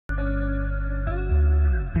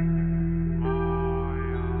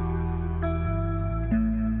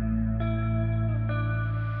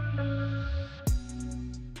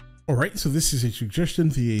All right, so this is a suggestion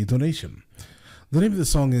via a donation. The name of the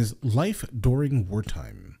song is Life During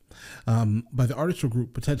Wartime, by the artist or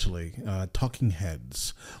group, potentially, Talking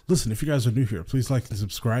Heads. Listen, if you guys are new here, please like and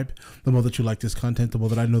subscribe. The more that you like this content, the more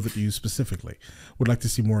that I know that you specifically would like to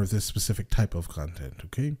see more of this specific type of content,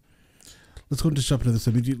 okay? Let's go and just jump into this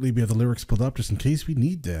immediately. We have the lyrics pulled up just in case we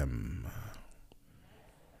need them.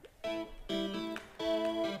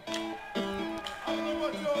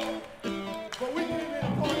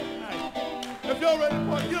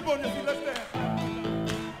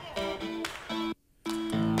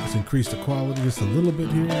 Let's increase the quality just a little bit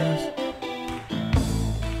here, guys.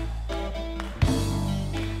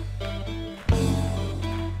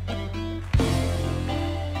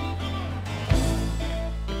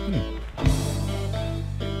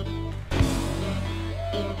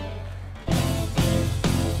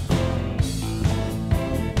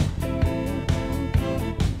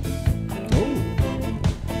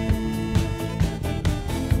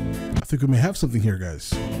 I think we may have something here,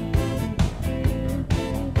 guys.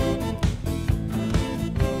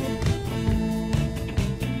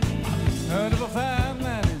 Heard of a fire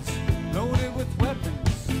man is loaded with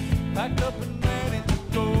weapons, packed up and ready to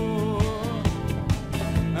go.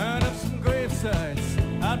 Heard of some grave sites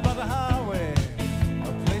out by the highway,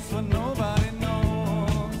 a place where nobody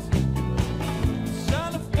knows.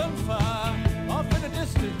 Sound of gunfire off in the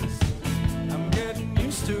distance, I'm getting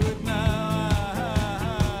used to it now.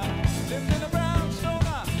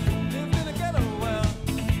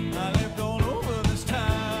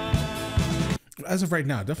 As of right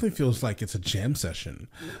now, it definitely feels like it's a jam session,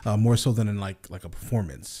 more so than in like a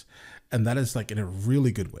performance, and that is like in a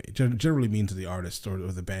really good way. Generally means the artist or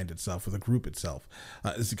the band itself or the group itself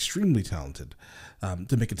is extremely talented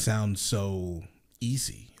to make it sound so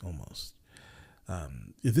easy almost.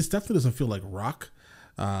 This definitely doesn't feel like rock.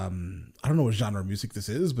 I don't know what genre of music this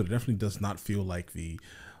is, but it definitely does not feel like the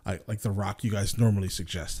rock you guys normally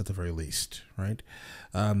suggest at the very least, right?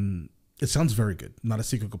 It sounds very good. Not a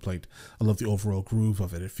single complaint. I love the overall groove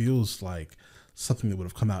of it. It feels like something that would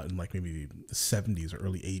have come out in like maybe the 70s or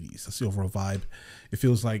early 80s. That's the overall vibe. It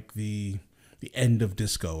feels like the end of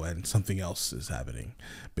disco and something else is happening,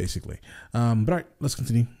 basically. But all right, let's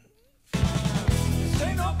continue. This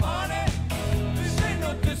ain't no party. This ain't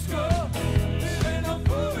no disco. This ain't no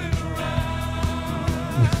fooling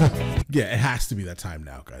around. Yeah, it has to be that time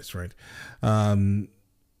now, guys, right?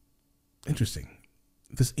 Interesting.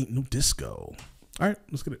 This ain't no disco. All right,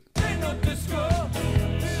 let's get it. Ain't no disco.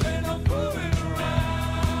 This ain't no fooling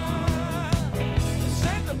around. This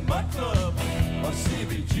ain't the Mud Club or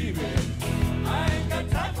CBGB. I ain't got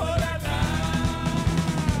time for that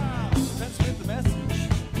now. Let's get the message.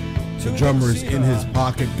 The drummer is in his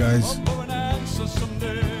pocket, guys. For an answer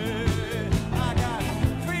someday. I got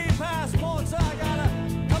 3 passports. I got a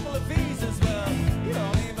couple of visas. Well, you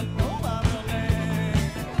don't even know my real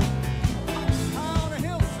name. On a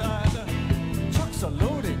hillside, the trucks are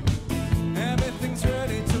loaded. Everything's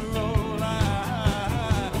ready to roll.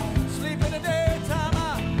 I sleep in the daytime.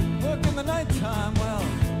 I work in the nighttime. Well,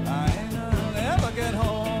 I ain't gonna ever get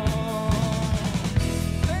home.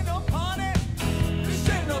 This ain't no party. This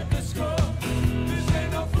ain't no disco. This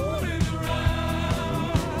ain't no fooling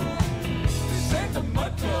around. This ain't the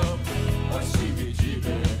Mud Club or CBGB.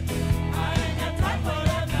 I ain't got time for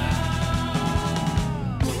that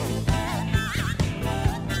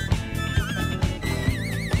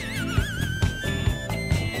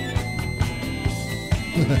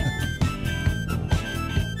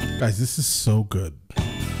Guys, this is so good.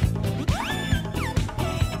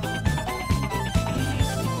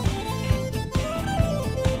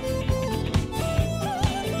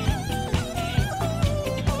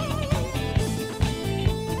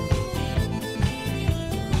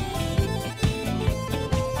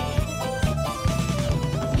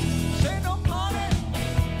 This ain't no party.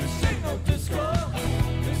 This ain't no disco.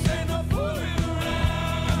 This ain't no fooling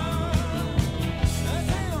around. This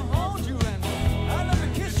ain't gonna hold you and I'd love to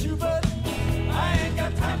kiss you, but I ain't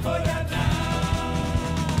got time for that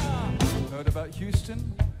now. Heard about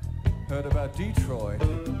Houston, heard about Detroit,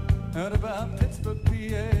 heard about Pittsburgh, PA.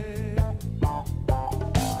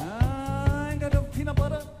 I ain't got no peanut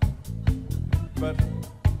butter, but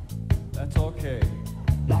that's okay.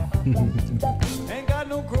 Ain't got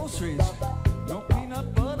no groceries, no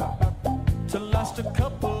peanut butter to last a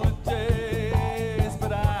couple of days.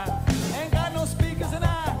 But I ain't got no speakers and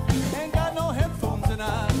I ain't got no headphones and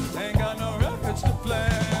I ain't got no records to play.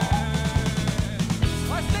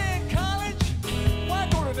 Why stay in college? Why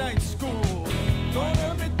go to night school?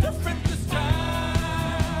 Gonna be different this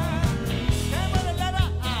time. Can't write a letter,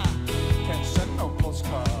 I can't send no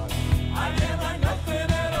postcard. I can't write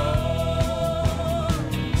nothing at all.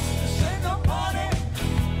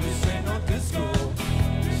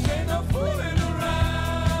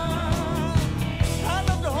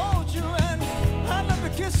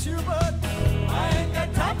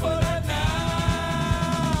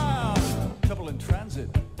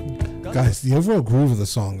 the overall groove of the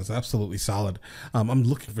song is absolutely solid. I'm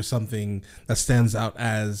looking for something that stands out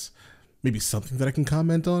as maybe something that I can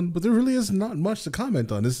comment on, but there really is not much to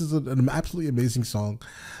comment on. This is an absolutely amazing song.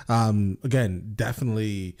 Again,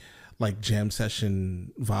 definitely like jam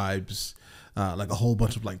session vibes, like a whole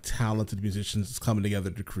bunch of like talented musicians coming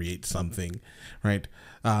together to create something, right?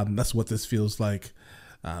 That's what this feels like.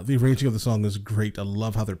 The arranging of the song is great. I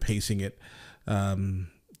love how they're pacing it.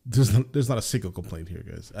 There's not a single complaint here,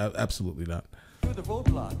 guys. Absolutely not. Through the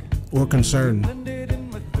roadblock. Or concern. Blended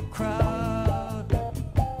in with the crowd.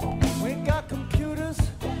 We got computers,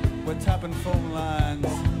 we're tapping phone lines.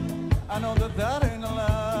 I know that ain't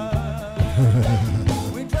allowed.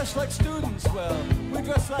 We dress like students, well, we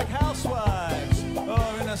dress like housewives,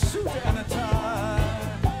 or in a suit and a tie.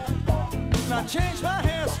 And I changed my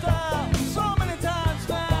hairstyle so many times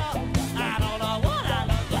now. I don't know what I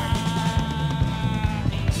look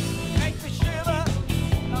like. Make me shiver,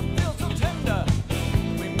 I feel so tender.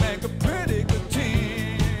 We make a pretty good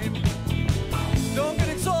team. Don't get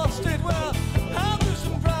exhausted, well, I'll do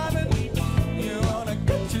some driving. You wanna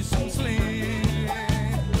get you some sleep.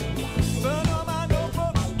 Burn all my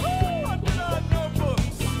notebooks, ooh, I did our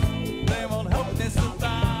notebooks. They won't help me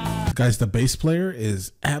survive. Guys, the bass player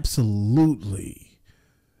is absolutely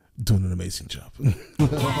doing an amazing job. My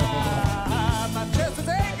chest is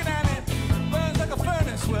aching and it burns like a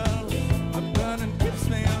furnace. Well, the burning keeps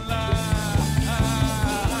me alive.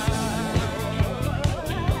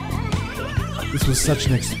 This was such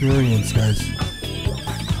an experience, guys.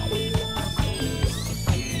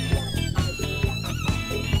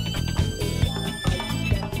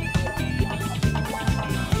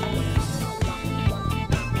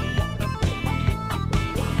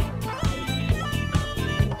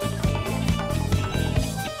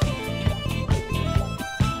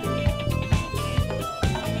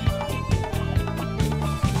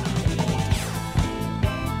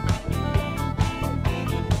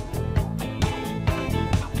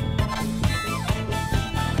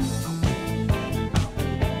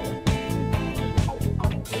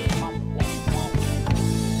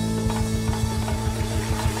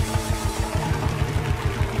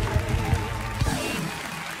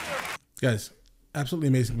 Guys, absolutely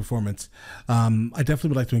amazing performance. I definitely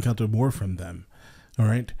would like to encounter more from them. All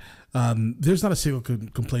right. There's not a single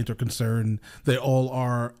complaint or concern. They all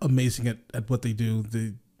are amazing at what they do.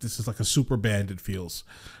 This is like a super band, it feels,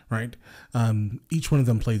 right? Each one of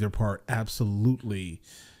them played their part absolutely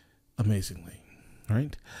amazingly. All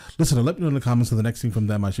right. Listen, let me know in the comments of the next thing from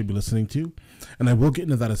them I should be listening to. And I will get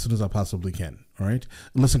into that as soon as I possibly can. All right.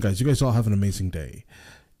 And listen, guys, you guys all have an amazing day.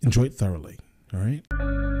 Enjoy it thoroughly. All right.